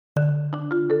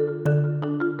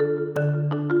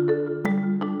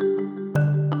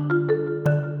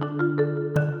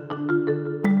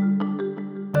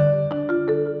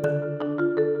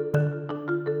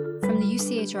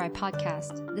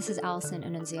podcast. This is Allison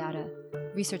Annunziata,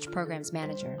 Research Programs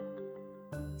Manager.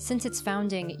 Since its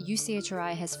founding,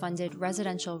 UCHRI has funded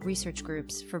residential research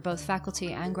groups for both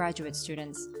faculty and graduate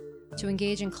students to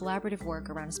engage in collaborative work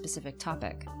around a specific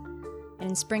topic. And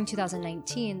in spring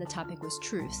 2019, the topic was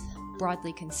truth,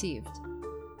 broadly conceived.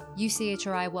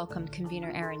 UCHRI welcomed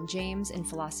convener Aaron James in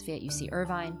philosophy at UC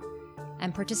Irvine,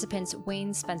 and participants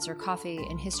Wayne Spencer Coffey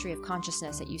in history of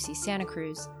consciousness at UC Santa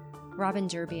Cruz, Robin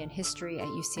Derby in history at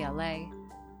UCLA,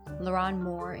 Laron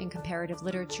Moore in comparative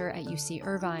literature at UC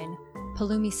Irvine,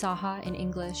 Palumi Saha in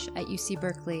English at UC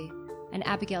Berkeley, and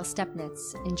Abigail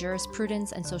Stepnitz in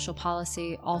jurisprudence and social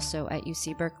policy, also at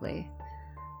UC Berkeley.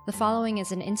 The following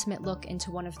is an intimate look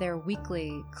into one of their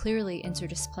weekly, clearly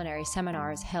interdisciplinary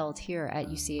seminars held here at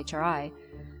UCHRI,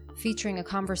 featuring a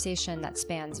conversation that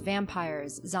spans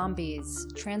vampires, zombies,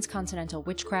 transcontinental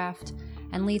witchcraft,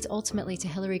 and leads ultimately to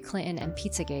Hillary Clinton and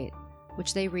Pizzagate,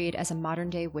 which they read as a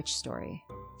modern-day witch story.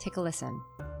 Take a listen.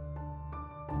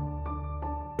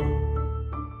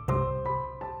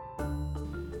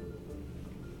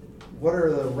 What are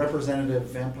the representative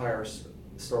vampire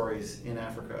stories in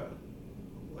Africa?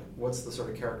 Like, what's the sort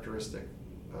of characteristic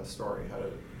story?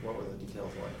 What were the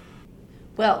details like?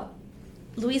 Well,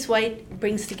 Louise White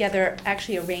brings together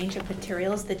actually a range of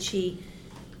materials that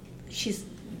she's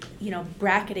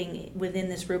bracketing within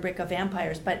this rubric of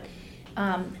vampires. But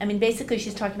basically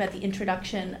she's talking about the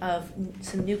introduction of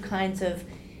some new kinds of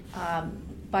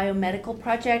biomedical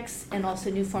projects and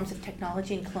also new forms of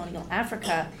technology in colonial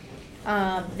Africa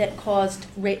that caused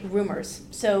rumors.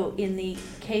 So in the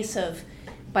case of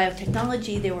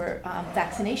biotechnology, there were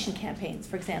vaccination campaigns,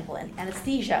 for example, and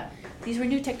anesthesia. These were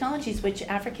new technologies which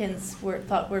Africans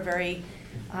thought were very,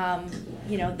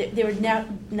 there would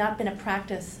not been a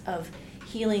practice of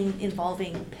healing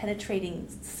involving penetrating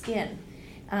skin.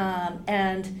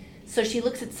 And so she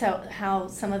looks at how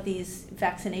some of these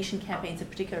vaccination campaigns in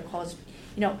particular caused,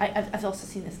 I've also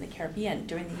seen this in the Caribbean.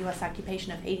 During the U.S.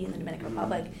 occupation of Haiti and the Dominican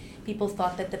Republic, people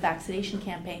thought that the vaccination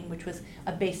campaign, which was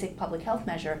a basic public health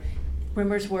measure,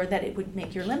 rumors were that it would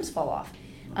make your limbs fall off.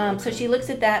 So she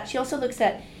looks at that. She also looks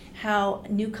at how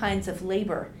new kinds of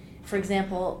labor, for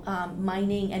example,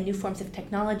 mining and new forms of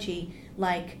technology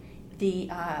like the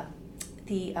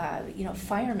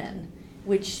firemen,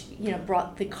 which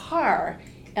brought the car,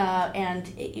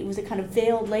 and it was a kind of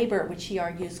veiled labor, which she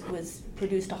argues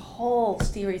produced a whole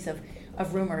series of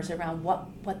rumors around what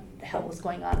the hell was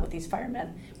going on with these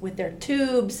firemen, with their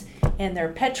tubes and their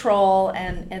petrol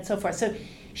and so forth. So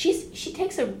she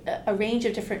takes a range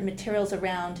of different materials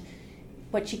around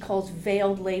what she calls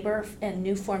veiled labor and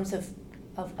new forms of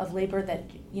labor that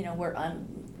were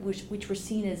which were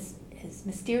seen as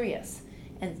mysterious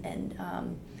and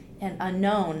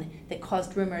unknown, that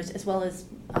caused rumors, as well as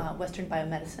Western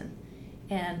biomedicine,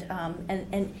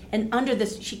 and under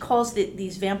this she calls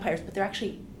these vampires, but they're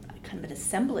actually kind of an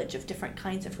assemblage of different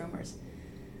kinds of rumors.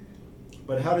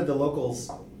 But how did the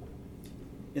locals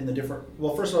in the different?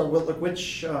 Well, first of all,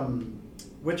 which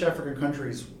African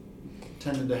countries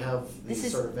tended to have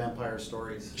these sort of vampire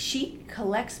stories? She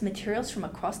collects materials from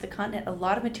across the continent, a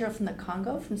lot of material from the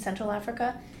Congo, from Central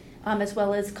Africa, as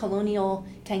well as colonial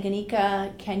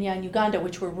Tanganyika, Kenya, and Uganda,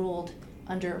 which were ruled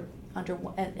under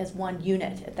as one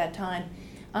unit at that time.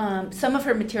 Some of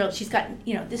her material, she's got,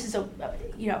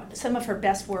 some of her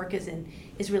best work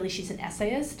is really, she's an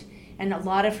essayist, and a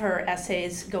lot of her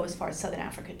essays go as far as Southern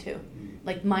Africa too.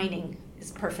 Like mining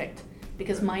is perfect,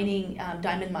 because mining,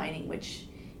 diamond mining, which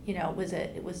was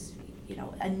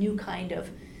a new kind of,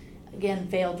 again,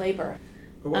 veiled labor.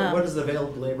 What is the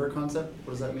veiled labor concept?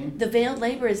 What does that mean? The veiled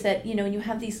labor is that, you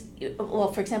have these,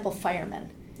 for example,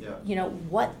 firemen. Yeah.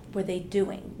 What were they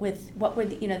doing with,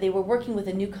 they were working with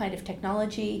a new kind of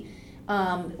technology,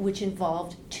 which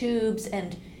involved tubes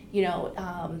and,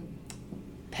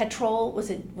 petrol was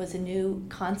a new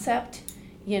concept,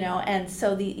 and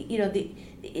so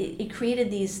it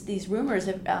created these rumors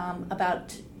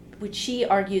about, which she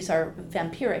argues are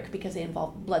vampiric because they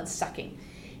involve blood sucking.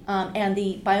 And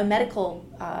the biomedical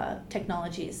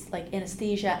technologies like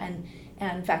anesthesia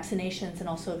and vaccinations and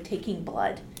also taking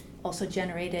blood also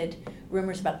generated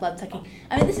rumors about blood sucking.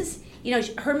 This is,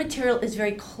 her material is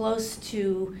very close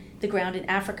to the ground in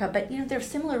Africa, but there are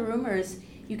similar rumors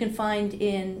you can find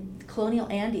in colonial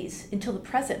Andes until the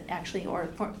present, actually, or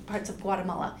parts of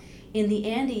Guatemala. In the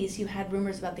Andes, you had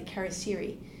rumors about the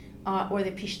Cariciri or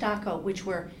the Pistaco, which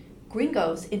were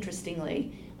gringos,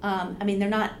 interestingly. They're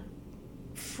not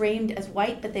framed as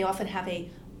white, but they often have a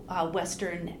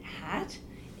Western hat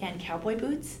and cowboy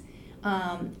boots.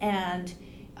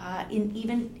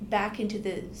 Even back into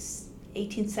the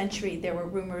 18th century, there were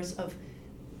rumors of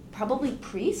probably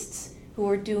priests who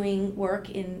were doing work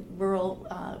in rural,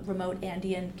 remote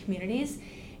Andean communities.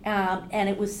 And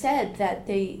it was said that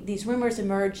these rumors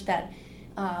emerged that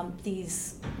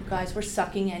these guys were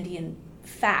sucking Andean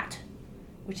fat,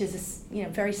 which is a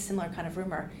very similar kind of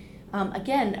rumor.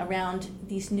 Again, around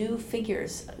these new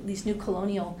figures, these new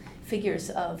colonial figures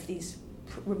of these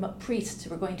priests who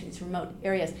were going to these remote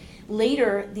areas.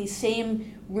 Later, these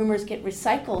same rumors get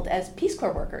recycled as Peace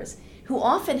Corps workers, who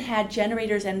often had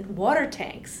generators and water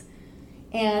tanks.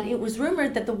 And it was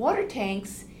rumored that the water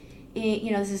tanks,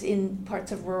 this is in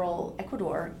parts of rural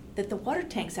Ecuador, that the water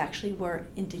tanks actually were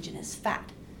indigenous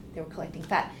fat. They were collecting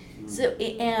fat. So,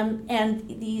 and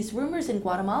these rumors in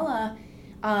Guatemala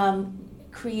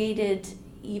created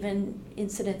even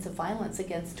incidents of violence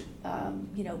against,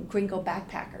 gringo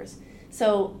backpackers.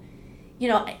 So,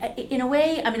 in a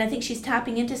way, I think she's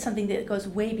tapping into something that goes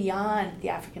way beyond the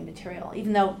African material,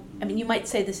 even though, you might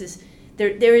say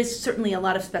there is certainly a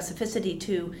lot of specificity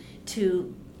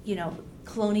to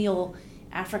colonial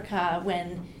Africa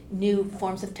when new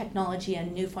forms of technology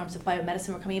and new forms of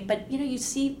biomedicine were coming in. But, you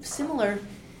see similar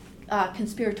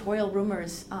conspiratorial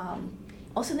rumors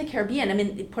also in the Caribbean.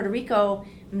 In Puerto Rico,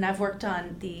 I've worked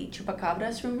on the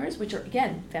chupacabras rumors, which are,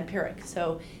 again, vampiric.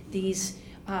 So these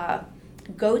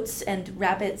goats and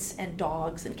rabbits and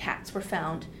dogs and cats were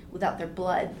found with their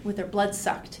blood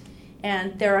sucked.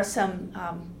 And there are some,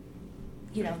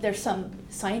 there's some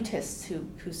scientists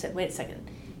who said, wait a second,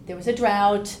 there was a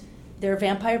drought, there are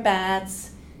vampire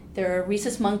bats, there are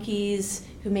rhesus monkeys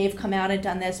who may have come out and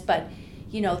done this, but,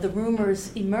 the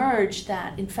rumors emerged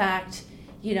that, in fact,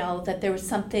 that there was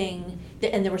something,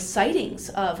 and there were sightings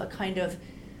of a kind of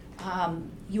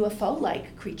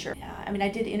UFO-like creature. I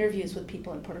did interviews with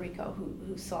people in Puerto Rico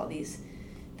who saw these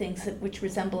things which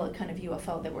resemble a kind of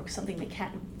UFO that were something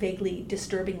vaguely,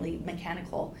 disturbingly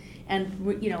mechanical. And,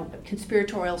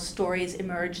 conspiratorial stories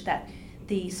emerged that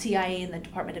the CIA and the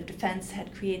Department of Defense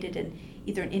had created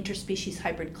either an interspecies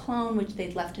hybrid clone, which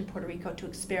they'd left in Puerto Rico to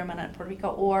experiment on Puerto Rico,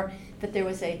 or that there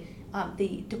was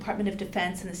the Department of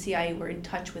Defense and the CIA were in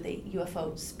touch with a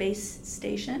UFO space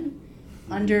station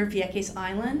under Vieques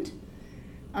Island.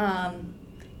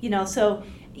 In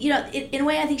a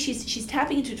way, I think she's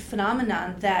tapping into a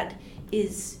phenomenon that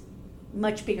is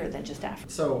much bigger than just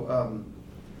Africa. So,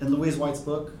 in Louise White's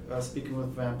book, Speaking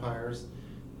with Vampires,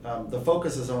 the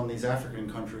focus is on these African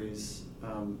countries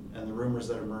and the rumors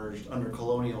that emerged under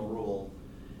colonial rule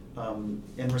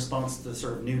in response to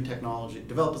sort of new technology,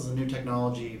 developed as a new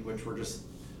technology, which were just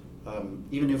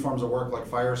even new forms of work like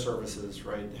fire services,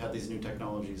 right, had these new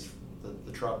technologies,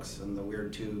 the trucks and the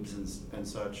weird tubes and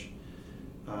such.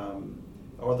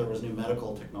 Or there was new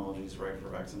medical technologies, right, for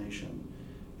vaccination.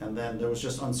 And then there was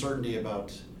just uncertainty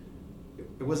about,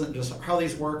 it wasn't just how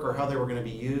these work or how they were going to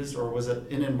be used, or was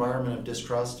it an environment of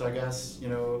distrust, I guess,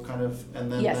 kind of,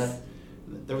 and then yes.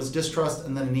 There was distrust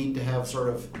and then a need to have sort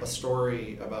of a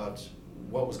story about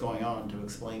what was going on to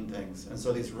explain things. And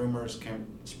so these rumors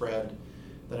spread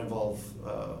that involve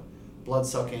blood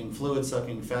sucking, fluid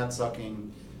sucking, fat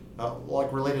sucking,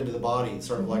 like related to the body,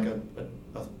 sort of like a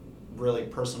really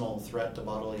personal threat to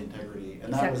bodily integrity.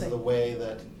 And that was the way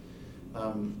that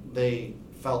they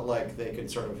felt like they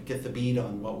could sort of get the beat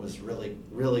on what was really,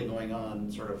 really going on,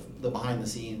 sort of the behind the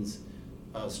scenes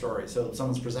story. So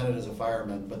someone's presented as a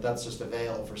fireman, but that's just a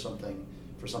veil for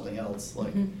something else,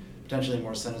 like potentially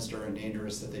more sinister and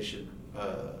dangerous that they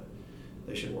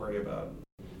should worry about.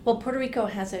 Well, Puerto Rico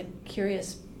has a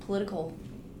curious political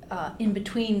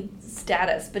in-between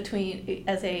status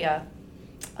as a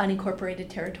unincorporated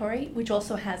territory, which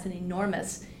also has an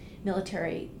enormous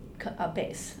military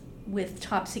base with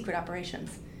top secret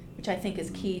operations, which I think is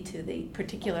key to the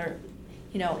particular,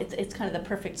 it's kind of the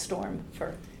perfect storm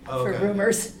for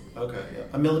rumors. Okay, yeah.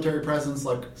 A military presence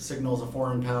like signals a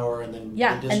foreign power, and then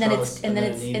and then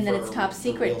it's top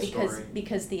secret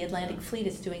because the Atlantic Fleet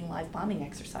is doing live bombing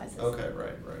exercises. Okay,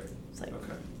 right. It's like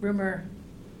rumor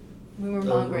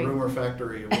mongering. Rumor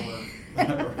factory.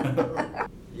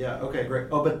 Yeah. Okay. Great.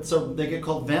 Oh, but so they get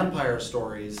called vampire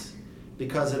stories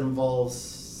because it involves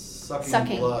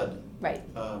sucking blood. Right.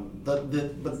 But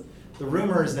the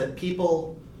rumor is that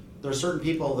there are certain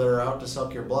people that are out to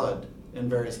suck your blood in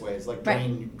various ways, like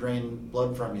drain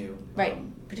blood from you. Right.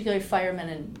 Particularly firemen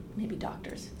and maybe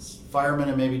doctors. Firemen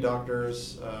and maybe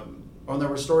doctors. There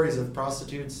were stories of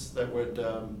prostitutes that would,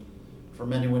 for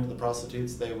men who went to the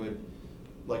prostitutes, they would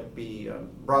be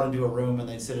brought into a room and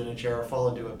they'd sit in a chair, fall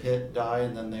into a pit, die,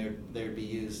 and then they would be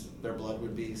used. Their blood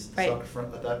would be sucked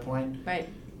at that point. Right.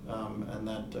 And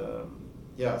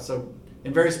that, so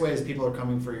in various ways, people are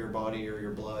coming for your body or your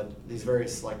blood. These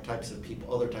various types of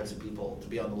people, other types of people to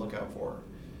be on the lookout for.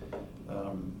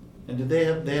 And did they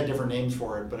had different names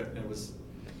for it, but it was.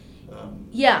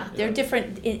 There are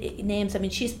different names. I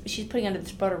mean, she's putting under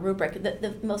this broader rubric.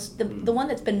 The one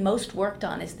that's been most worked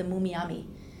on is the Mumiami,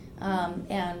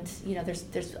 and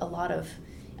there's a lot of.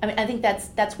 I mean, I think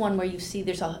that's one where you see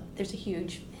there's a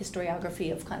huge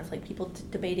historiography of kind of like people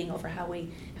debating over how we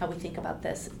think about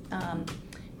this.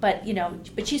 But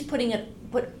she's putting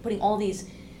all these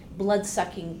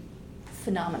blood-sucking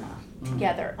phenomena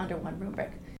together under one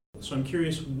rubric. So I'm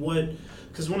curious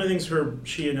because one of the things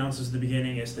she announces at the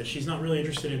beginning is that she's not really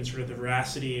interested in sort of the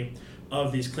veracity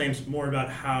of these claims, more about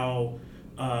how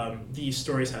these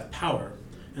stories have power.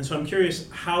 And so I'm curious,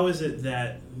 how is it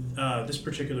that this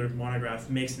particular monograph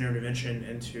makes an intervention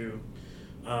into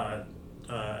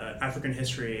African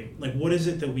history? Like, what is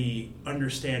it that we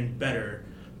understand better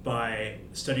by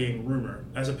studying rumor,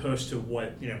 as opposed to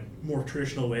what, more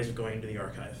traditional ways of going into the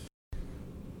archive?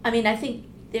 I mean, I think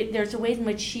there's a way in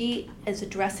which she is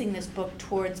addressing this book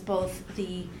towards both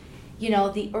the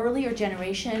earlier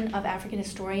generation of African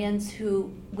historians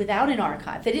who, without an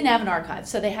archive, they didn't have an archive,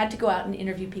 so they had to go out and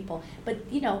interview people. But,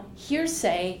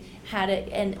 hearsay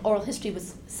and oral history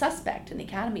was suspect in the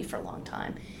academy for a long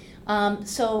time.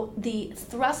 So the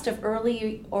thrust of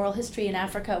early oral history in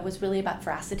Africa was really about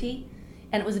veracity,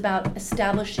 and it was about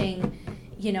establishing,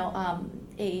 a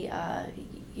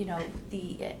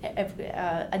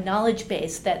knowledge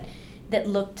base that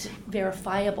looked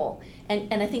verifiable.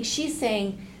 And I think she's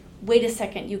saying, wait a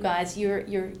second, you guys,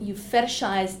 you've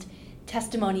fetishized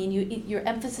testimony, and your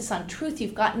emphasis on truth.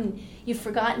 You've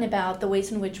forgotten about the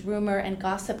ways in which rumor and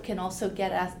gossip can also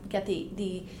get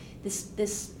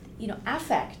this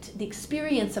affect, the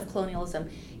experience of colonialism,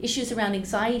 issues around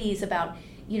anxieties about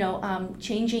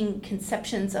changing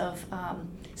conceptions of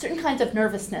certain kinds of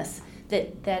nervousness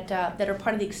that are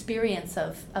part of the experience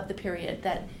of the period.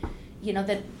 I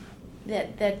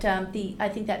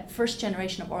think that first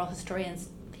generation of oral historians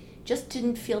just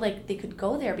didn't feel like they could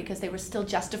go there because they were still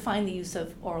justifying the use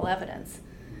of oral evidence.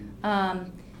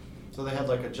 So they had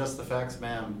like a just the facts,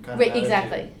 ma'am kind of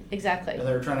attitude. Exactly. And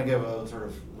they were trying to give a sort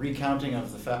of recounting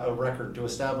of a record to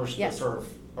establish the sort of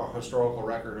a historical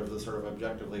record of the sort of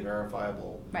objectively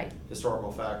verifiable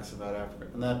historical facts about Africa.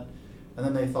 And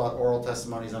then they thought oral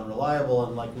testimony is unreliable,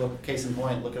 and look, case in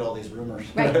point, look at all these rumors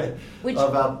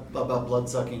about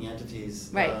blood-sucking entities.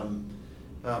 Right.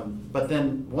 But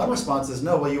then one response is,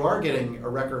 no, well, you are getting a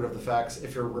record of the facts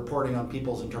if you're reporting on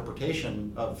people's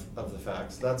interpretation of the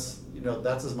facts. That's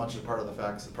as much a part of the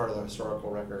facts, a part of the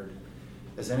historical record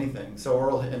as anything. So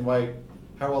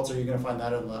how else are you going to find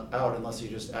that out unless you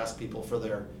just ask people for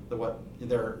their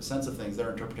sense of things,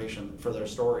 their interpretation for their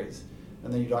stories,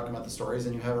 and then you document the stories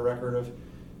and you have a record of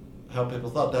how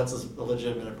people thought. That's as a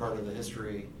legitimate part of the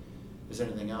history as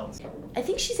anything else. I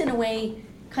think she's in a way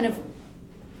kind of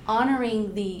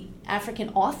honoring the African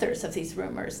authors of these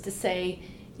rumors to say,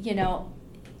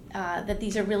 that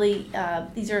these are really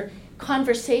these are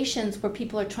conversations where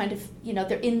people are trying to,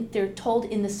 they're told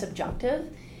in the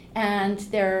subjunctive, and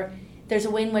there's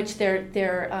a way in which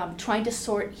they're trying to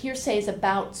sort hearsays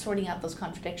about sorting out those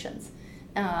contradictions,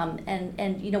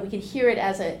 and we can hear it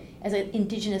as an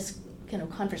indigenous kind of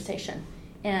conversation,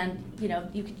 and you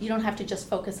don't have to just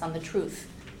focus on the truth.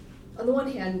 On the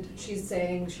one hand, she's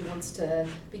saying she wants to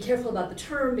be careful about the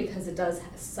term because it does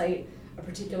cite a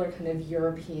particular kind of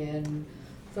European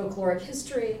folkloric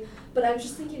history, but I was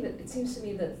just thinking that it seems to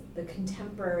me that the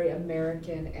contemporary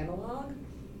American analog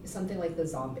is something like the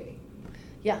zombie.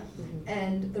 Yeah. Mm-hmm.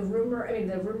 And the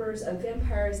rumors of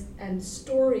vampires and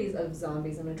stories of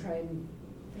zombies, I'm going to try and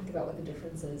think about what the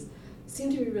difference is, seem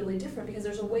to be really different because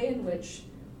there's a way in which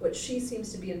what she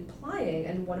seems to be implying,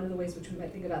 and one of the ways which we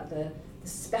might think about the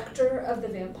specter of the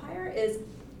vampire is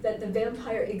that the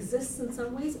vampire exists in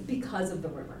some ways because of the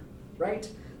rumor, right?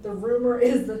 The rumor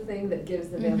is the thing that gives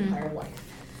the vampire life.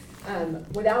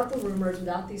 Without the rumors,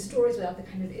 without these stories, without the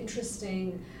kind of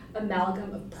interesting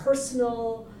amalgam of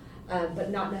personal, but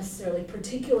not necessarily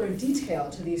particular detail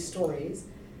to these stories,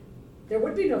 there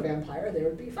would be no vampire, there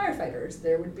would be firefighters,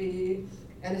 there would be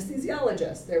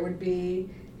anesthesiologists, there would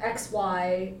be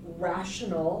XY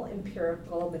rational,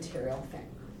 empirical, material thing.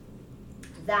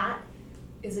 That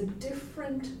is a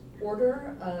different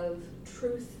order of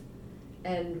truth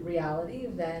and reality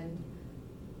than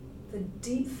the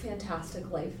deep, fantastic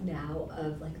life now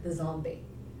of the zombie,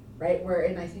 right?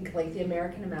 Wherein I think the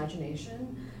American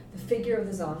imagination, the figure of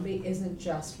the zombie isn't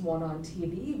just one on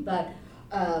TV, but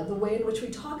the way in which we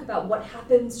talk about what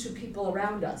happens to people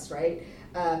around us, right?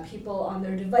 People on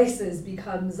their devices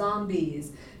become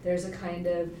zombies. There's a kind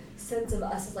of sense of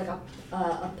us as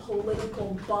a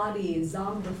political body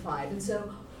zombified. And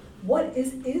so what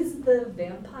is the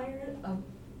vampire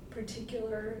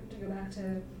particular, to go back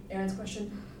to Erin's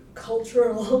question,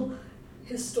 cultural,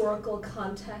 historical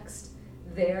context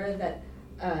there that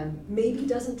maybe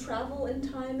doesn't travel in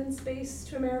time and space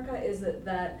to America? Is it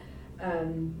that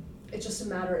it's just a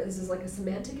matter, is this like a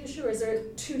semantic issue, or is there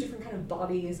two different kind of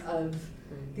bodies of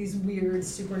these weird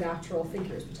supernatural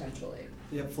figures potentially?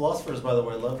 Yeah, philosophers, by the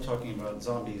way, love talking about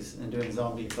zombies and doing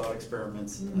zombie thought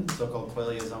experiments, so-called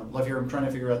qualia zombies. If you're trying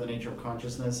to figure out the nature of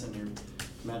consciousness and you're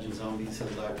imagining zombies who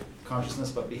lack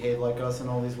consciousness but behave like us in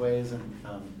all these ways, and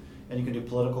you can do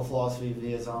political philosophy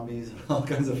via zombies and all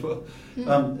kinds of.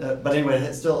 But anyway,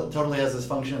 it still totally has this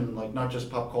function, like not just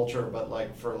pop culture, but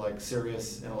like for like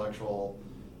serious intellectual,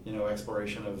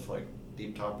 exploration of like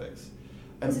deep topics.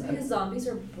 Is it because zombies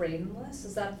are brainless?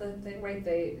 Is that the thing, right?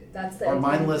 That's the or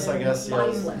mindless, I guess.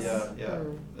 Mindless. Yes. Yeah.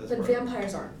 But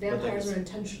vampires aren't. Vampires are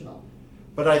intentional.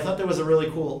 But I thought there was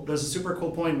there's a super cool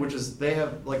point, which is they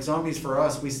have, like zombies for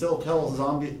us, we still tell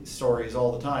zombie stories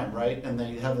all the time, right? And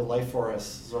they have the life for us,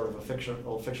 sort of a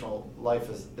fictional life.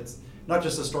 It's not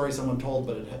just a story someone told,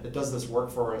 but it does this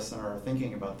work for us in our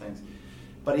thinking about things.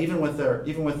 But even with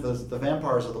the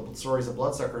vampires or the stories of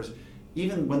bloodsuckers,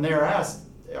 even when they're asked,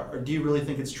 do you really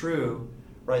think it's true,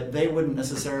 right? They wouldn't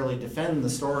necessarily defend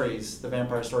the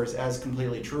vampire stories, as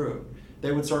completely true.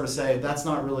 They would sort of say, that's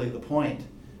not really the point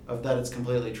of that it's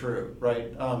completely true,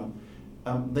 right?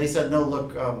 They said, no,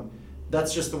 look,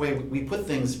 that's just the way we put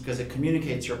things because it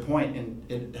communicates your point and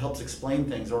it helps explain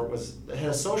things, or it had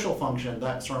a social function,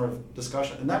 that sort of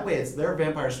discussion. And that way, their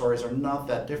vampire stories are not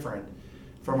that different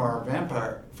from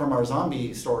our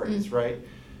zombie stories, right?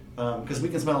 Because we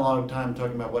can spend a lot of time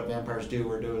talking about what vampires do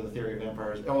or do with the theory of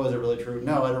vampires. Oh, is it really true?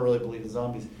 No, I don't really believe in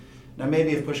zombies. Now,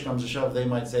 maybe if push comes to shove, they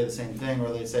might say the same thing,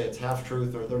 or they say it's half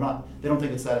truth, or they don't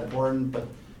think it's that important, but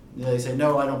they say,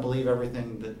 no, I don't believe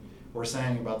everything that we're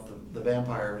saying about the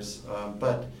vampires,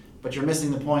 but you're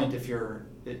missing the point if you're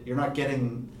not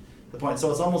getting the point. So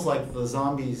it's almost like the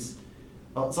zombies,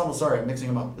 I'm mixing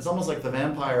them up. It's almost like the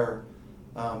vampire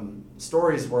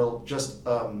stories were just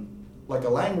like a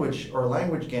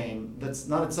language game that's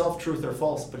not itself truth or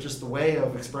false, but just a way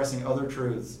of expressing other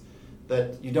truths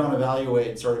that you don't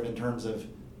evaluate sort of in terms of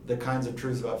the kinds of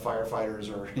truths about firefighters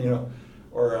or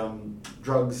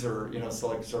drugs or so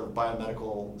like sort of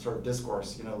biomedical sort of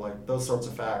discourse, like those sorts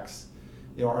of facts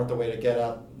aren't the way to get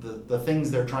at the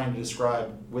things they're trying to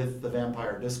describe with the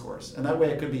vampire discourse. And that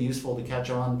way it could be useful to catch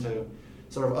on to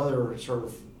sort of other sort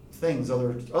of things,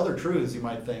 other truths you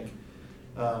might think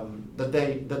that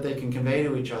they can convey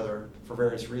to each other for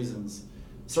various reasons,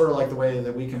 sort of like the way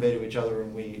that we convey to each other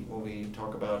when we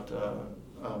talk about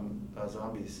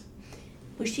zombies.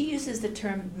 Well, she uses the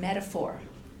term metaphor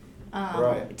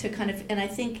right. to kind of, and I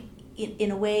think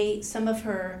in a way some of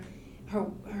her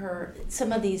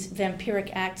some of these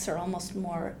vampiric acts are almost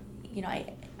more,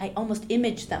 I almost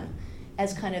image them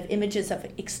as kind of images of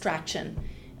extraction.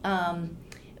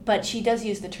 But she does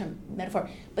use the term metaphor.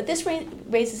 But this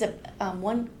raises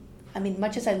one,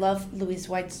 much as I love Louise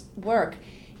White's work,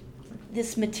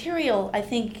 this material, I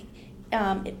think,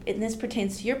 and this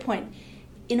pertains to your point,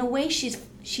 in a way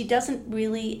she doesn't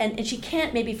really, and she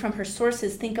can't maybe from her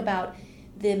sources think about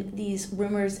these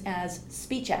rumors as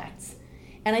speech acts.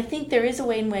 And I think there is a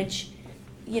way in which,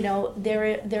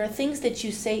 there are things that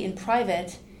you say in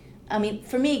private.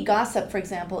 For me, gossip, for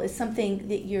example, is something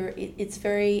that it's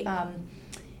very,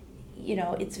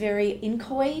 it's very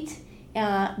inchoate,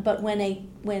 but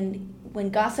when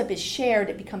gossip is shared,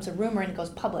 it becomes a rumor and it goes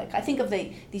public. I think of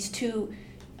these two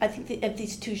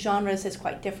genres as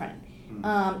quite different.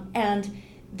 And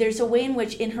there's a way in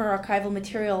which in her archival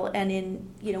material and in,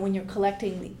 when you're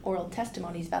collecting the oral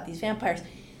testimonies about these vampires,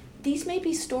 these may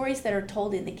be stories that are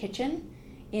told in the kitchen,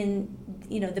 in,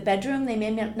 the bedroom. They may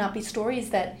not be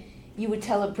stories that you would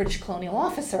tell a British colonial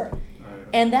officer.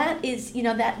 And that is,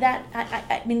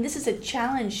 this is a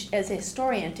challenge as a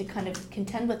historian to kind of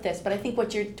contend with this, but I think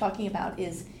what you're talking about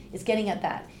is getting at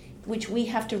that, which we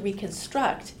have to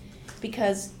reconstruct,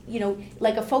 because,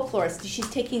 like a folklorist, she's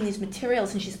taking these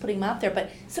materials and she's putting them out there,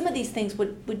 but some of these things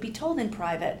would be told in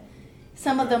private.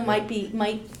 Some of them might be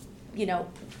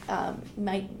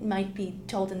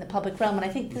told in the public realm, and I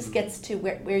think this gets to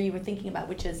where you were thinking about,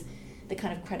 which is the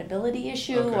kind of credibility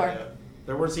issue,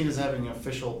 They weren't seen as having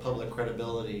official public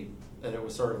credibility, and it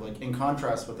was sort of like in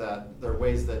contrast with that, there are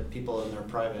ways that people in their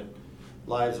private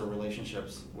lives or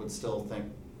relationships would still think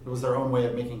it was their own way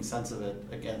of making sense of it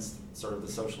against sort of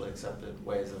the socially accepted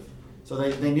ways of. So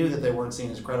they knew that they weren't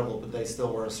seen as credible, but they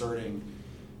still were asserting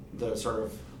the sort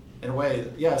of, in a way,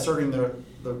 asserting the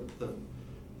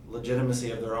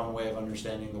legitimacy of their own way of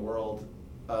understanding the world,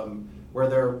 where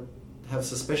there have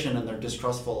suspicion and they're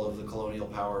distrustful of the colonial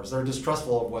powers. They're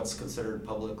distrustful of what's considered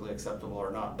publicly acceptable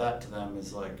or not. That to them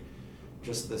is like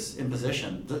just this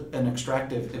imposition, an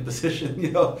extractive imposition,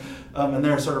 you know, and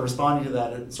they're sort of responding to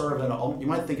that. It's sort of you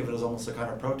might think of it as almost a kind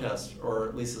of protest, or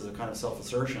at least as a kind of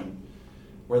self-assertion,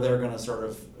 where they're going to sort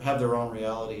of have their own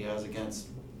reality as against,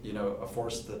 you know, a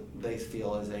force that they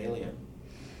feel is alien.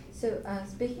 So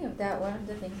speaking of that, one of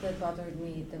the things that bothered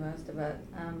me the most about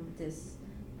this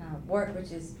work,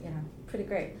 which is, you know, pretty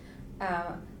great,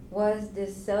 was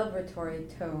this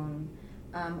celebratory tone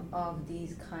of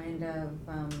these kind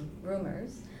of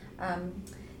rumors.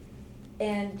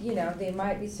 And, you know, they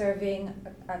might be serving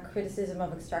a criticism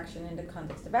of extraction in the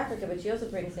context of Africa, but she also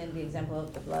brings in the example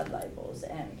of the blood libels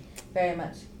and very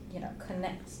much, you know,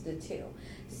 connects the two.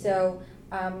 So,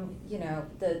 you know,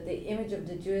 the image of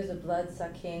the Jew as a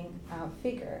blood-sucking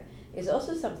figure is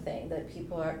also something that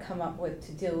people are come up with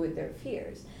to deal with their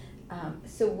fears.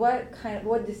 So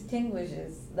what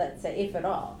distinguishes, let's say, if at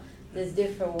all, these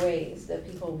different ways that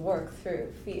people work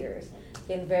through fears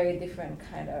in very different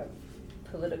kind of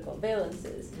political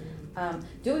valences?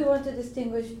 Do we want to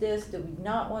distinguish this? Do we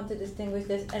not want to distinguish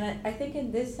this? And I think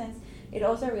in this sense, it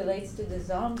also relates to the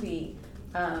zombie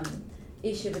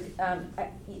issue.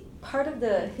 Part of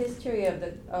the history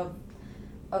of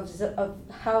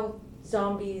how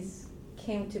zombies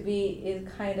came to be is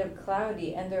kind of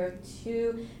cloudy, and there are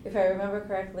two, if I remember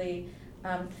correctly,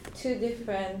 two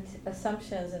different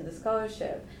assumptions in the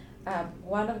scholarship.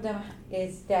 One of them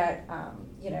is that,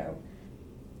 you know,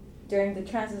 during the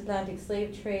transatlantic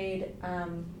slave trade,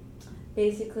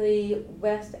 basically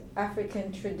West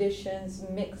African traditions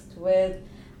mixed with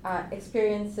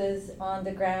experiences on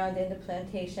the ground in the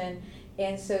plantation,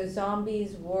 and so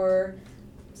zombies were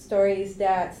stories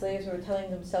that slaves were telling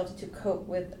themselves to cope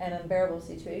with an unbearable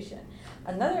situation.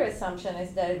 Another assumption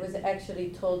is that it was actually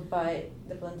told by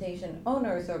the plantation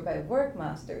owners or by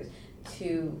workmasters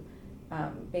to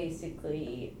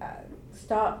basically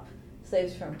stop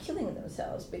slaves from killing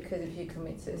themselves, because if you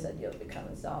commit suicide, you'll become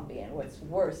a zombie. And what's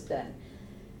worse than,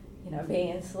 you know, being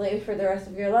enslaved for the rest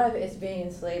of your life is being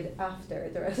enslaved after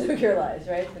the rest of your lives,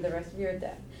 right, for the rest of your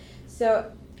death.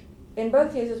 So in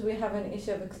both cases, we have an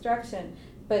issue of extraction,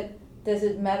 but does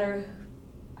it matter,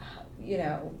 you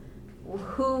know,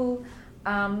 who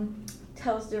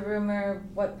tells the rumor,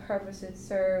 what purpose it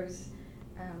serves,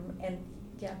 and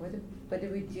yeah, what do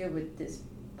we do with this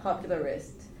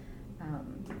popularist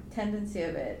tendency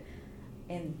of it?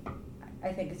 And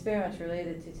I think it's very much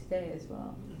related to today as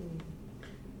well.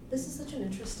 This is such an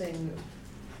interesting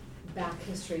back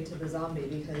history to the zombie,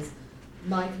 because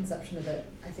my conception of it,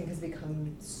 I think, has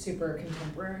become super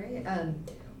contemporary,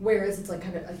 whereas it's like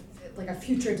kind of like a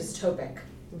future dystopic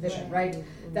vision, right?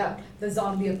 Mm-hmm. That the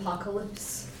zombie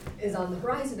apocalypse is on the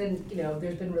horizon, and, you know,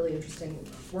 there's been really interesting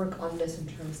work on this in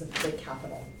terms of the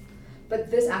capital. But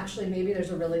this actually, maybe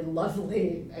there's a really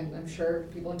lovely, and I'm sure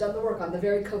people have done the work on, the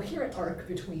very coherent arc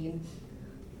between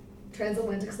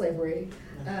transatlantic slavery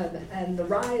and the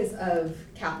rise of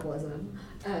capitalism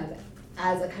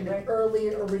as a kind of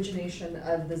early origination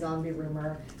of the zombie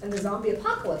rumor, and the zombie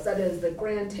apocalypse, that is the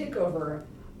grand takeover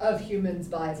of humans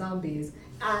by zombies,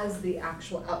 as the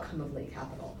actual outcome of late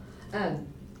capital.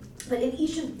 But in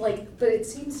each, but it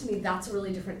seems to me that's a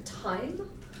really different time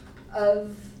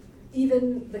of,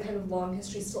 even the kind of long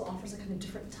history still offers a kind of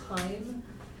different time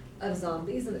of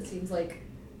zombies, and it seems like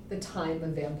the time of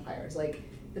vampires. Like,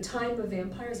 the time of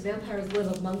vampires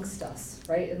live amongst us,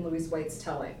 right, in Louise White's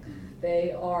telling.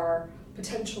 They are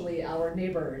potentially our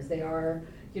neighbors. They are,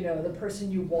 you know, the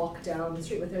person you walk down the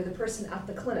street with. They're the person at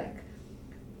the clinic.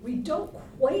 We don't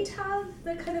quite have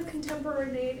the kind of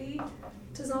contemporaneity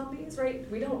to zombies, right?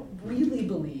 We don't really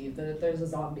believe that if there's a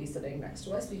zombie sitting next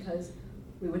to us, because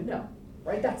we would know,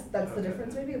 right? That's the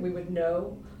difference, maybe. We would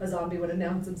know a zombie would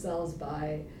announce themselves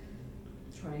by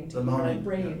trying to eat our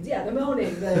brains. Yeah, the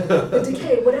moaning, the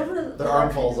decay, whatever. Their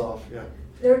arm falls off, yeah.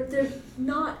 They're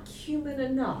not human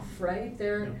enough, right?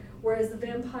 Whereas the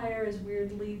vampire is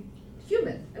weirdly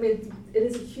human. I mean, it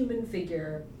is a human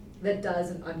figure that does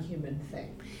an unhuman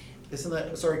thing. Isn't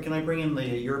that, sorry, can I bring in the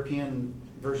European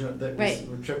version of that? Right.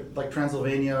 Like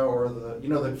Transylvania, or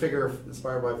the figure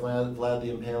inspired by Vlad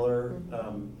the Impaler?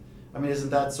 Mm-hmm. I mean,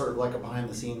 isn't that sort of like a behind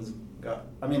the scenes,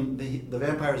 I mean, the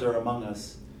vampires are among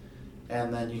us,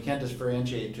 and then you can't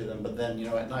differentiate to them, but then, you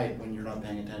know, at night when you're not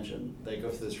paying attention, they go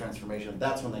through this transformation.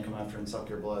 That's when they come after and suck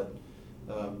your blood.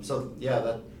 So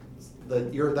yeah,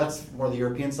 that's more the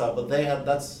European style, but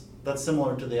that's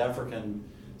similar to the African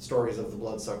stories of the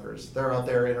bloodsuckers. They're out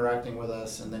there interacting with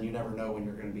us, and then you never know when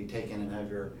you're going to be taken and have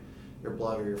your your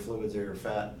blood or your fluids or your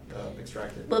fat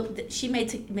extracted. Well, she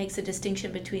makes a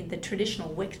distinction between the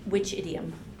traditional witch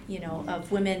idiom,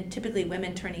 of women, typically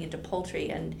women turning into poultry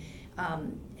and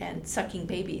sucking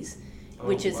babies,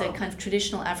 which is a kind of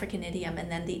traditional African idiom,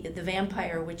 and then the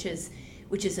vampire, which is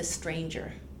a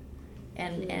stranger,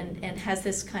 and has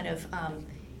this kind of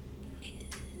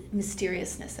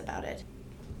mysteriousness about it.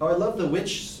 Oh, I love the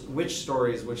witch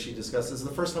stories which she discusses. It's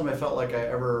the first time I felt like I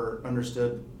ever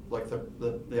understood like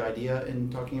the idea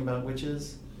in talking about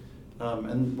witches,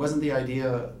 and wasn't the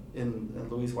idea in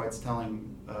Louise White's telling,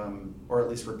 or at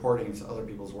least reporting to other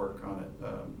people's work on it,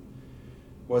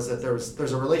 was that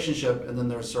there's a relationship, and then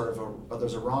there's sort of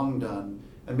there's a wrong done,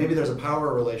 and maybe there's a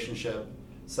power relationship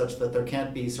such that there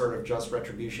can't be sort of just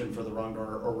retribution for the wronged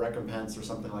or recompense or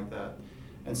something like that.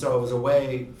 And so it was a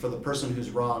way for the person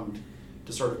who's wronged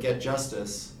to sort of get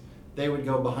justice. They would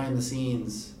go behind the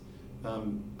scenes,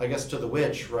 I guess, to the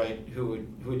witch, right, who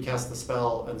would cast the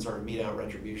spell and sort of mete out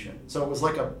retribution. So it was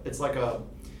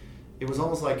it was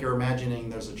almost like you're imagining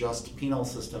there's a just penal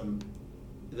system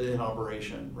in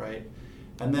operation, right?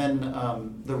 And then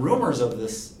the rumors of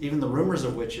this, even the rumors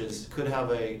of witches, could have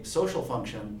a social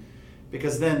function,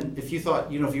 because then if you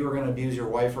thought, if you were going to abuse your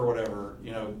wife or whatever,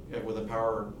 with a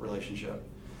power relationship,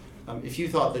 if you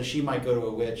thought that she might go to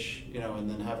a witch, and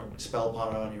then have a spell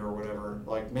put on you or whatever,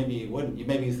 like maybe you wouldn't.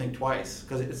 Maybe you think twice,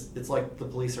 because it's like the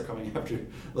police are coming after you,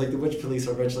 like the witch police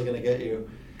are eventually going to get you,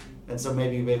 and so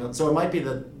so it might be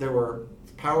that there were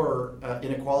power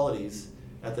inequalities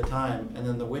at the time, and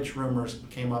then the witch rumors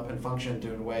came up and functioned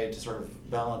in a way to sort of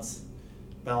balance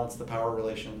the power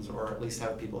relations, or at least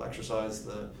have people exercise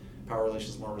the power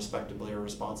relations more respectably or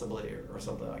responsibly or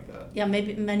something like that. Yeah,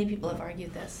 maybe many people have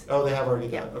argued this. Oh, they have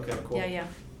argued Yeah. that. Okay, cool. Yeah,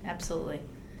 absolutely.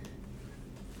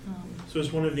 So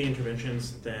is one of the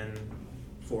interventions then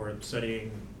for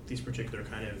studying these particular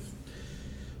kind of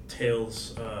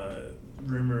tales,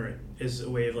 rumor, is a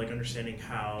way of like understanding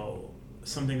how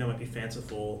something that might be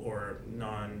fanciful or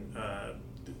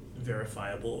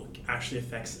verifiable actually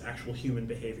affects actual human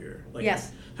behavior, like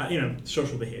Yes. how,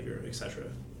 social behavior, etc.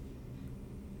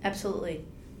 Absolutely.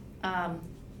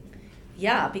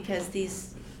 Because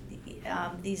these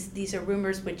are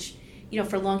rumors which,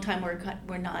 for a long time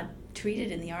were not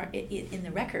treated in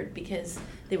the record because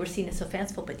they were seen as so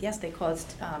fanciful. But yes, they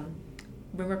caused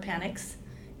rumor panics,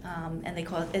 and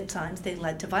at times they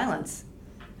led to violence.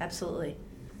 Absolutely.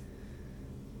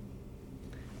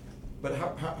 But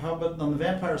how but on the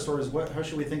vampire stories, how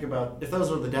should we think about, if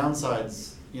those were the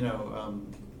downsides,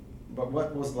 but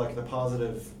what was like the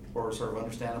positive or sort of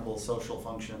understandable social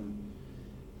function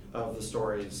of the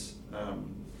stories,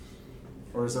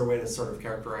 or is there a way to sort of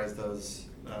characterize those?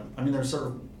 There's sort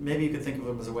of, maybe you could think of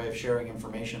them as a way of sharing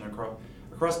information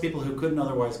across people who couldn't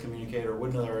otherwise communicate or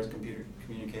wouldn't otherwise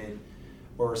communicate,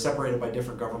 or separated by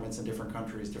different governments in different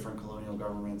countries, different colonial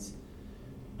governments.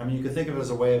 You could think of it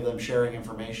as a way of them sharing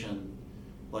information,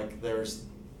 like there's,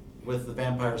 with the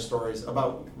vampire stories,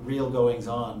 about real goings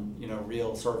on,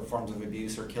 real sort of forms of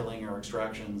abuse or killing or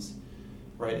extractions,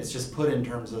 right? It's just put in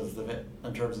terms of the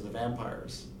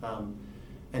vampires,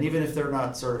 and even if they're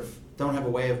not don't have a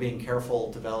way of being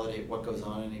careful to validate what goes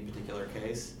on in any particular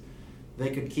case,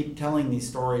 they could keep telling these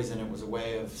stories, and it was a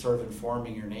way of sort of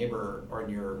informing your neighbor or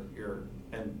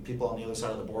and people on the other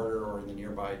side of the border or in the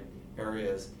nearby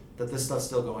areas that this stuff's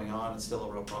still going on. It's still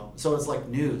a real problem. So it's like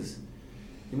news.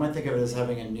 You might think of it as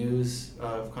having a news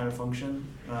kind of function,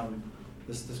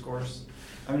 this discourse.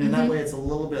 In that way, it's a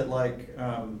little bit like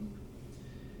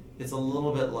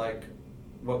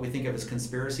what we think of as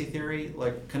conspiracy theory,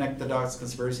 like connect the dots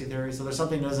conspiracy theory. So there's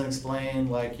something that doesn't explain,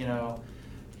 like,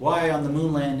 why on the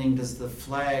moon landing does the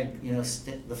flag,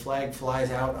 the flag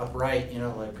flies out upright,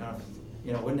 like kind of,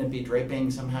 wouldn't it be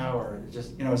draping somehow, or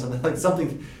just,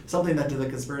 something that to the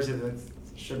conspiracy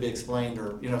should be explained,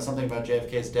 or, something about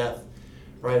JFK's death,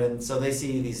 right? And so they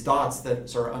see these dots that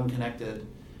sort of unconnected,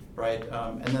 right?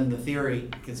 And then the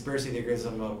conspiracy theory gives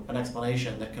them an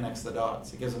explanation that connects the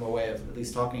dots. It gives them a way of at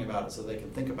least talking about it so they can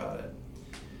think about it.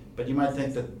 But you might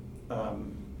think that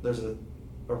there's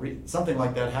something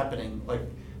like that happening, like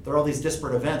there are all these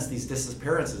disparate events, these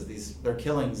disappearances, they're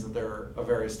killings that there of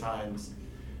various times.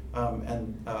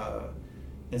 And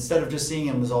instead of just seeing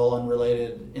them as all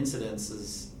unrelated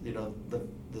incidences,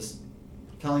 this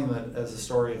telling that as a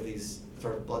story of these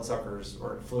sort of bloodsuckers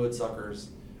or fluid suckers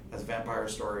as vampire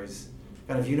stories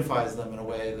kind of unifies them in a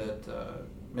way that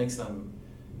makes them,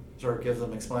 sort of gives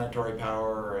them explanatory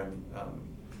power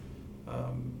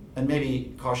and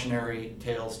maybe cautionary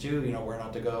tales too. Where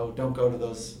not to go. Don't go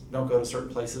to certain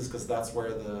places because that's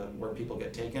where people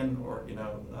get taken, or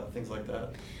things like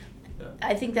that.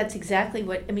 I think that's exactly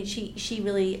what, I mean, she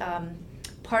really,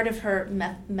 part of her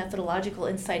methodological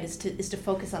insight is to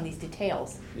focus on these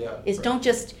details. Yeah. Is right. don't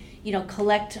just,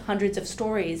 collect hundreds of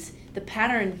stories. The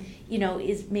pattern,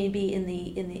 is maybe in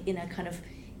these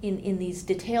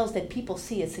details that people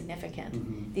see as significant.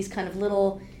 Mm-hmm. These kind of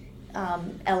little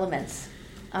elements.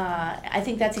 I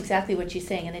think that's exactly what she's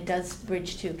saying, and it does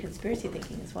bridge to conspiracy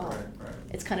thinking as well. Right.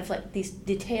 It's kind of like these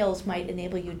details might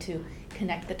enable you to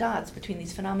connect the dots between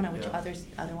these phenomena which others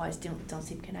otherwise don't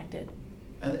seem connected.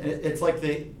 And it's like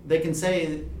they can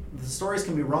say the stories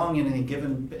can be wrong in any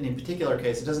particular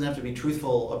case. It doesn't have to be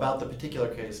truthful about the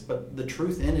particular case, but the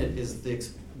truth in it is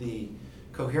the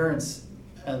coherence,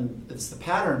 and it's the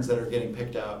patterns that are getting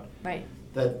picked out. Right.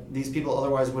 That these people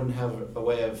otherwise wouldn't have a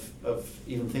way of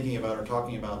even thinking about or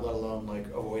talking about, let alone like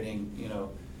avoiding,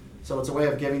 So it's a way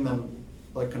of giving them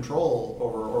like control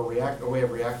over a way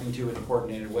of reacting to in a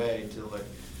coordinated way to like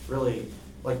really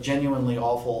like genuinely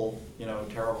awful,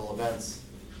 terrible events.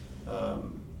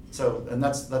 And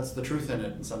that's the truth in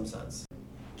it in some sense.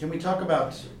 Can we talk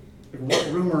about what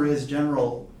rumor is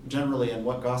generally and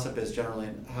what gossip is generally,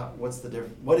 and what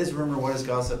is rumor, what is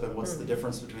gossip, and what's the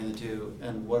difference between the two,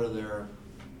 and what do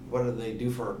they do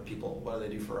for people? What do they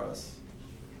do for us?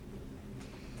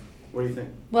 What do you think?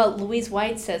 Well, Louise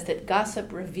White says that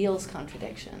gossip reveals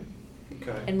contradiction,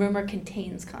 Okay. and rumor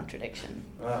contains contradiction.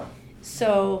 Wow.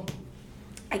 So,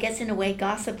 I guess in a way,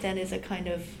 gossip then is a kind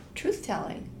of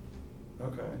truth-telling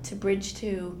Okay. to bridge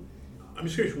to. I'm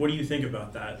just curious, what do you think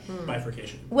about that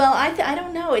bifurcation? Well, I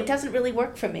don't know. It doesn't really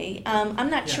work for me. I'm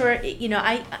not sure.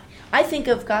 I think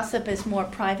of gossip as more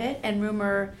private and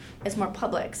rumor as more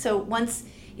public. So once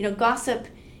gossip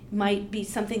might be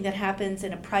something that happens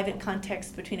in a private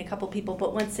context between a couple people,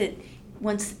 but once it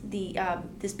hits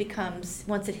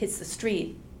the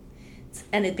street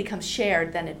and it becomes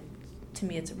shared, then to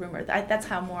me it's a rumor. That's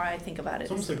how more I think about it.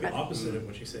 It's almost like the opposite of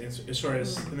what you say. As far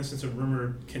as in the sense of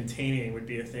rumor containing would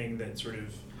be a thing that sort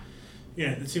of,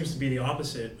 it seems to be the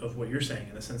opposite of what you're saying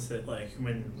in the sense that like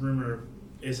when rumor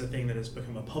is a thing that has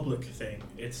become a public thing,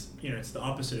 it's it's the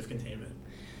opposite of containment.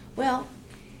 Well,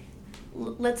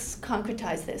 let's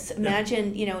concretize this.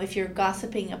 Imagine, if you're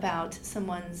gossiping about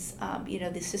someone's,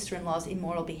 the sister-in-law's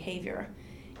immoral behavior,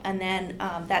 and then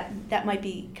that might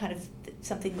be kind of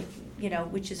something,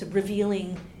 which is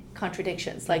revealing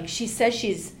contradictions. Like she says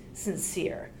she's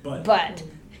sincere, but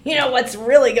what's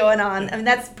really going on? I mean,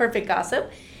 that's perfect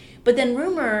gossip. But then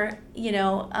rumor,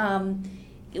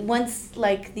 once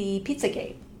like the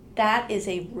Pizzagate, that is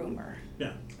a rumor.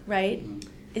 Yeah. Right?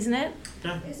 Isn't it?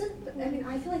 Yeah.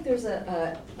 I feel like there's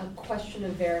a question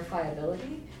of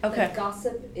verifiability. Okay. Like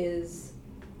gossip is,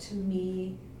 to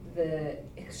me, the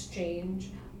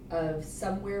exchange of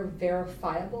somewhere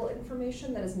verifiable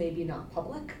information that is maybe not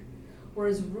public.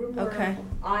 Whereas rumor,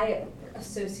 I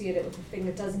associate it with a thing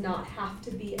that does not have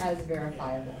to be as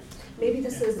verifiable. Maybe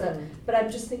this is but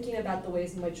I'm just thinking about the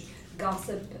ways in which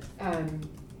gossip,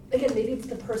 again, maybe it's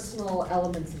the personal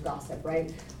elements of gossip,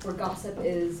 right? Where gossip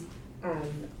is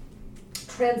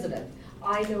transitive.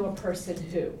 I know a person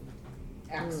who,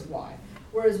 X, Y.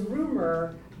 Whereas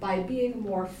rumor, by being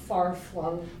more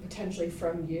far-flung potentially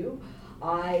from you,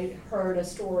 I heard a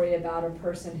story about a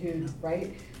person who,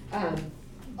 right,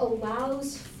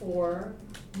 allows for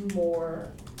more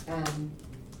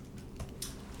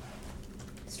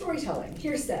storytelling,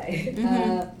 hearsay,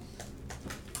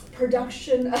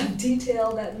 production of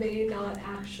detail that may not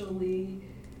actually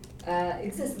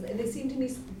exist. And they seem to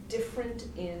me different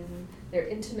in their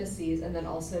intimacies and then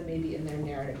also maybe in their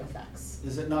narrative effects.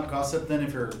 Is it not gossip then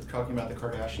if you're talking about the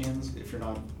Kardashians, if you're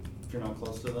not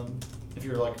close to them? If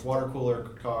you're like water cooler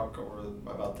talk or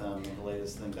about them, the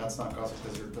latest thing, that's not gossip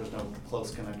because there's no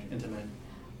close connection, intimate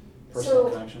personal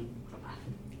connection?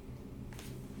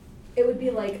 It would be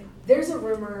like, there's a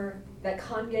rumor that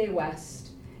Kanye West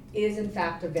is in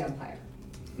fact a vampire.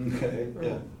 Okay,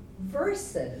 yeah.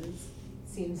 Versus,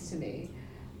 seems to me,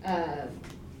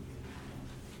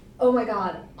 oh my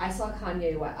God, I saw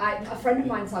Kanye West. A friend of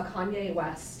mine saw Kanye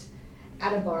West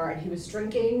at a bar and he was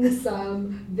drinking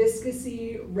some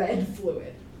viscousy red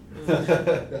fluid.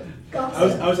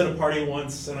 I was at a party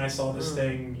once and I saw this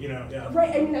thing, yeah.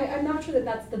 Right, I'm not sure that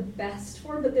that's the best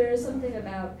form, but there is something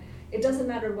about, it doesn't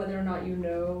matter whether or not you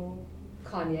know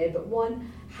Kanye, but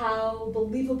one, how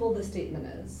believable the statement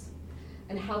is,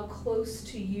 and how close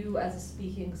to you as a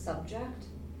speaking subject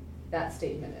that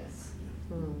statement is.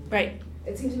 Right.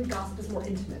 It seems to me gossip is more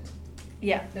intimate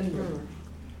than rumor.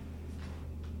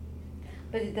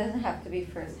 But it doesn't have to be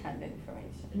first-hand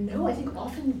information. No, I think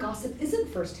often gossip isn't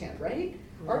firsthand, right?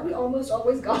 Aren't we almost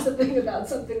always gossiping about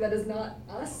something that is not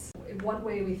us? One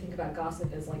way we think about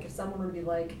gossip is like if someone would be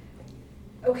like,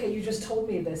 okay, you just told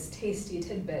me this tasty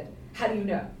tidbit, how do you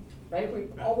know, right? We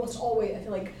almost always, I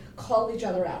feel like, call each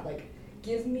other out, like,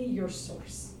 give me your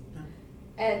source.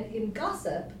 And in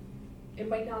gossip, it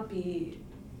might not be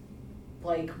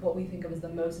like what we think of as the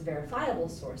most verifiable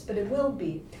source, but it will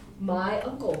be, my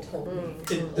uncle told me.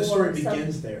 The story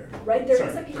begins there. Right, there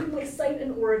is like, you can like cite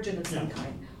an origin of some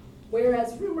kind.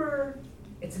 Whereas rumor,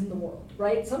 it's in the world,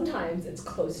 right? Sometimes it's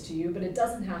close to you, but it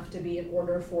doesn't have to be in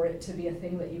order for it to be a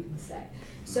thing that you can say.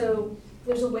 So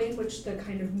there's a way in which the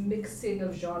kind of mixing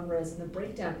of genres and the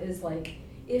breakdown is like,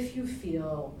 if you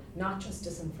feel not just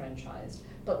disenfranchised,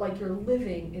 but like you're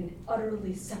living in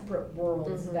utterly separate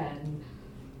worlds than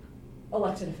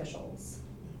elected officials,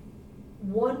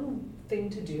 one thing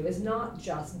to do is not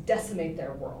just decimate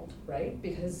their world, right?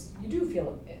 Because you do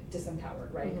feel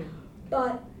disempowered, right?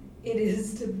 But it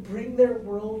is to bring their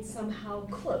world somehow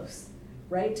close,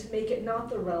 right? To make it not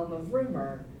the realm of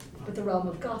rumor, but the realm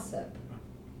of gossip.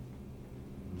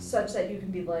 Such that you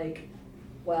can be like,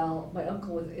 well, my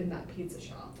uncle was in that pizza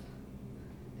shop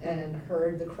and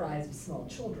heard the cries of small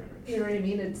children. You know what I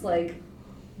mean? It's like,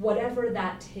 whatever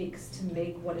that takes to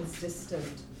make what is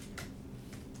distant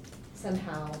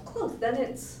somehow close, then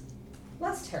it's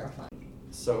less terrifying.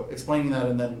 So explaining that,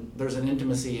 and then there's an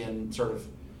intimacy in sort of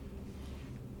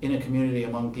in a community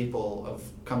among people of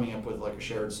coming up with like a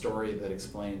shared story that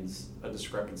explains a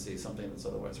discrepancy, something that's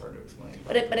otherwise hard to explain.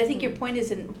 But I think your point is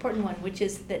an important one, which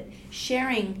is that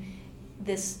sharing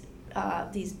this,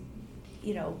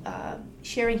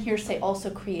 sharing hearsay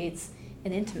also creates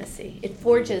an intimacy. It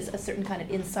forges a certain kind of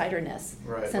insiderness,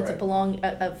 sense of belonging,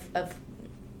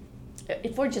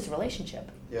 it forges a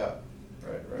relationship. Yeah,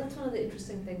 right. That's one of the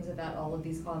interesting things about all of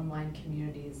these online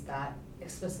communities that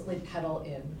explicitly peddle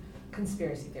in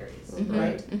conspiracy theories,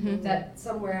 right? That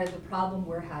somewhere the problem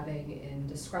we're having in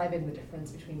describing the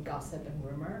difference between gossip and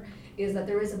rumor is that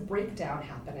there is a breakdown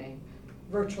happening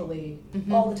virtually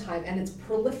all the time, and it's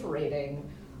proliferating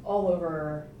all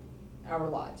over our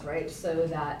lives, right? So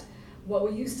that what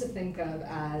we used to think of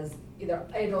as either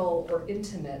idle or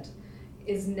intimate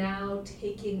is now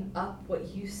taking up what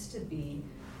used to be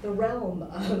the realm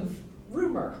of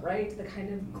rumor, right? The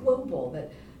kind of global,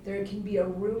 that there can be a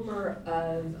rumor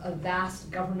of a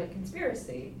vast government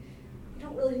conspiracy. We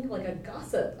don't really think of like a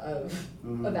gossip of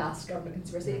a vast government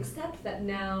conspiracy, except that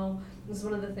now, this is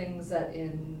one of the things that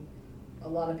in a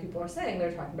lot of people are saying,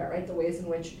 they're talking about, right? The ways in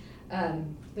which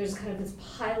there's kind of this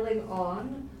piling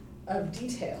on of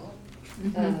detail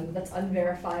that's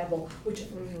unverifiable, which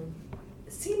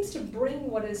seems to bring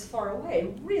what is far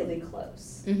away really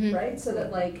close, right? So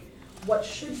that like what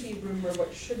should be rumor,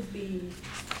 what should be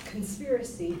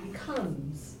conspiracy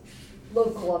becomes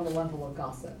local on the level of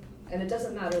gossip. And it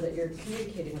doesn't matter that you're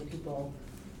communicating with people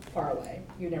far away.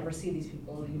 You never see these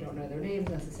people, you don't know their names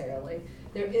necessarily.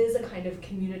 There is a kind of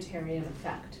communitarian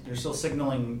effect. You're still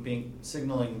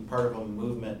signaling part of a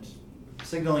movement,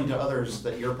 signaling to others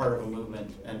that you're part of a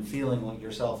movement and feeling like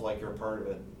yourself like you're part of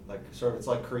it. Like sort of, it's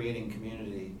like creating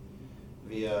community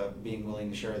via being willing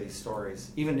to share these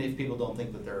stories, even if people don't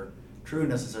think that they're true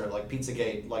necessarily. Like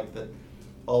Pizzagate, like that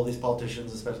all these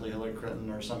politicians, especially Hillary Clinton,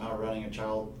 are somehow running a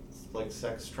child like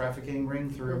sex trafficking ring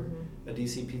through a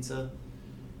DC pizza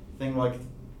thing. Like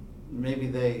maybe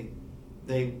they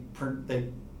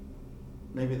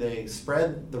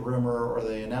spread the rumor, or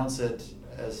they announce it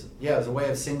as a way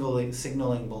of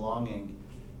signaling belonging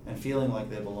and feeling like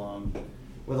they belong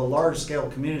with a large scale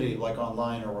community, like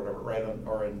online or whatever, right?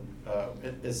 Or in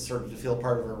it is sort of to feel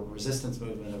part of a resistance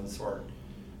movement of a sort.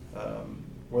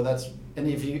 Where that's, and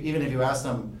even if you ask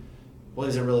them, well,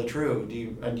 is it really true? Do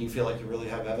you feel like you really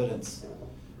have evidence?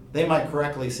 They might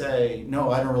correctly say,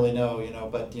 no, I don't really know,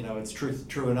 but it's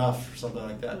true enough, or something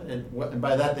like that. And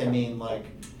by that they mean like,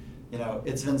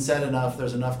 it's been said enough.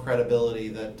 There's enough credibility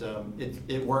that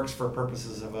it works for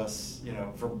purposes of us,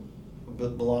 for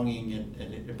belonging.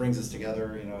 It brings us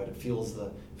together. It fuels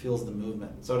the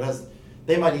movement. So it has.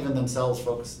 They might even themselves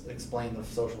explain the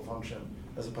social function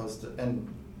as opposed to,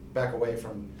 and back away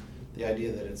from the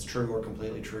idea that it's true or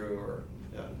completely true or.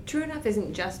 Yeah. True enough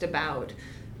isn't just about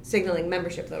signaling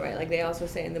membership, though, right? Like they also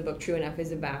say in the book, True Enough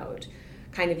is about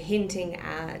kind of hinting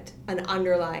at an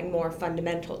underlying more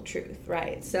fundamental truth,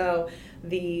 right? So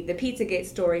the Pizzagate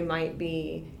story might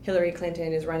be Hillary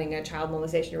Clinton is running a child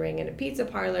molestation ring in a pizza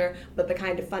parlor, but the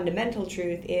kind of fundamental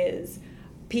truth is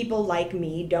people like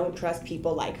me don't trust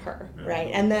people like her, right?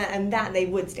 And that they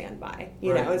would stand by,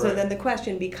 you know? And so then the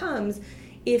question becomes,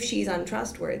 if she's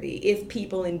untrustworthy, if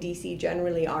people in DC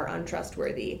generally are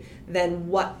untrustworthy,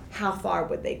 then how far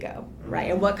would they go, right?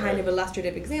 And what kind of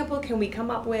illustrative example can we come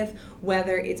up with,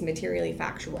 whether it's materially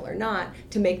factual or not,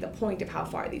 to make the point of how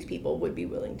far these people would be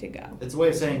willing to go? It's a way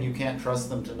of saying you can't trust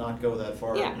them to not go that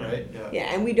far, Yeah. right?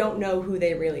 Yeah, and we don't know who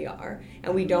they really are,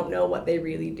 and we don't know what they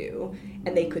really do,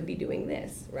 and they could be doing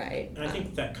this, right? And I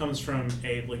think that comes from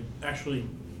a actually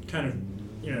kind of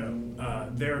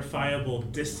verifiable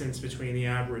distance between the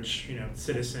average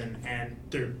citizen and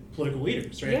their political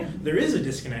leaders, right? Yeah. There is a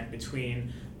disconnect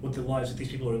between what the lives that these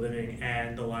people are living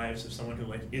and the lives of someone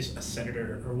who is a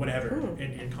senator or whatever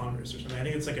in Congress or something. I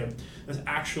think it's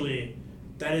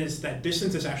that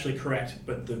distance is actually correct,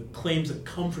 but the claims that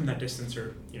come from that distance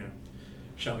are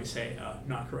shall we say,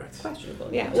 not correct. Questionable,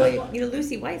 yeah. Well,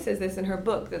 Lucy White says this in her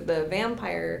book, that the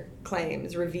vampire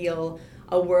claims reveal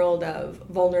a world of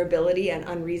vulnerability and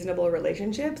unreasonable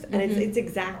relationships, and it's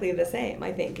exactly the same,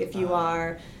 I think. If you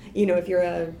are, if you're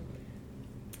a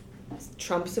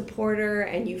Trump supporter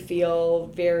and you feel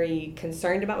very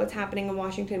concerned about what's happening in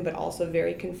Washington, but also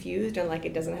very confused and like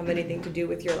it doesn't have anything to do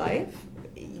with your life,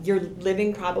 you're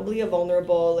living probably a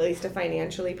vulnerable, at least a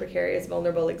financially precarious,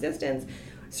 vulnerable existence,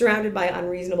 surrounded by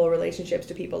unreasonable relationships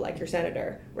to people like your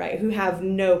senator, right, who have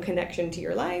no connection to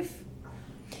your life.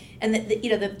 And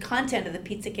the content of the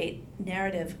Pizzagate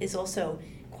narrative is also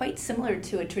quite similar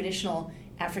to a traditional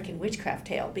African witchcraft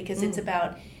tale, because it's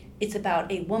about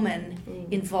a woman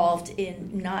involved in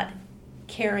not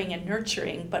caring and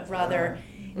nurturing, but rather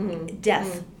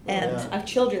death and of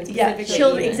children specifically. Yeah,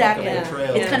 children, exactly.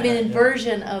 Yeah. It's kind of an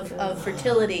inversion of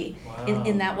fertility Wow.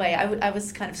 in that way. I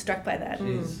was kind of struck by that.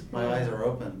 Jeez, my eyes are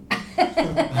open.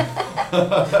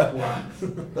 Wow.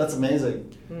 That's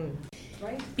amazing.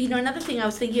 Right? Another thing I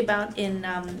was thinking about in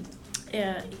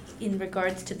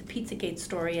regards to the Pizzagate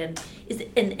story and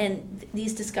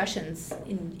these discussions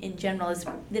in general is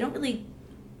they don't really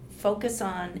focus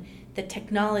on the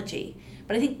technology,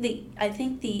 but I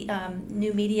think the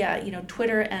new media,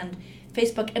 Twitter and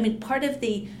Facebook. I mean, part of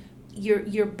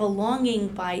you're belonging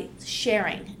by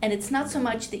sharing, and it's not so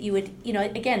much that you would,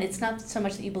 again, it's not so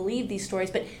much that you believe these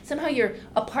stories, but somehow you're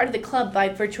a part of the club by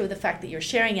virtue of the fact that you're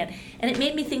sharing it. And it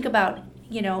made me think about,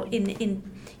 in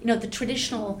the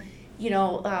traditional,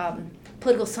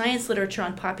 political science literature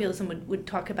on populism would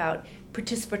talk about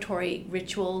participatory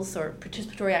rituals or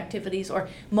participatory activities or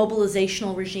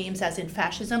mobilizational regimes, as in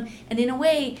fascism. And in a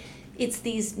way, it's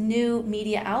these new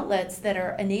media outlets that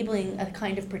are enabling a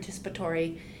kind of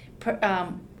participatory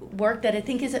work that I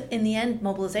think is, in the end,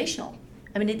 mobilizational.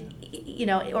 I mean,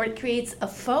 or it creates a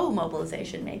faux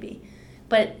mobilization, maybe.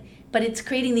 But it's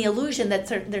creating the illusion that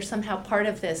they're somehow part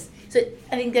of this. So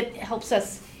I think that helps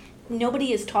us.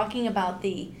 Nobody is talking about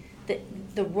the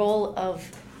role of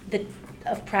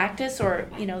practice or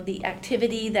the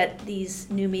activity that these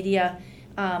new media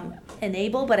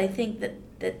enable, but I think that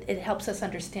it helps us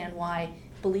understand why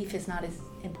belief is not as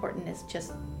important as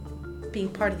just being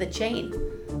part of the chain.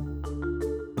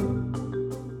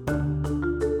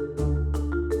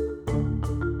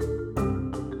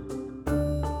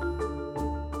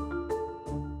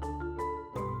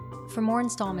 For more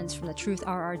installments from the Truth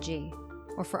RRG,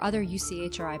 or for other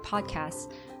UCHRI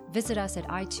podcasts, visit us at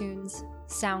iTunes,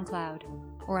 SoundCloud,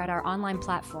 or at our online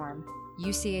platform,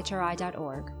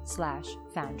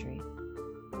 uchri.org/foundry.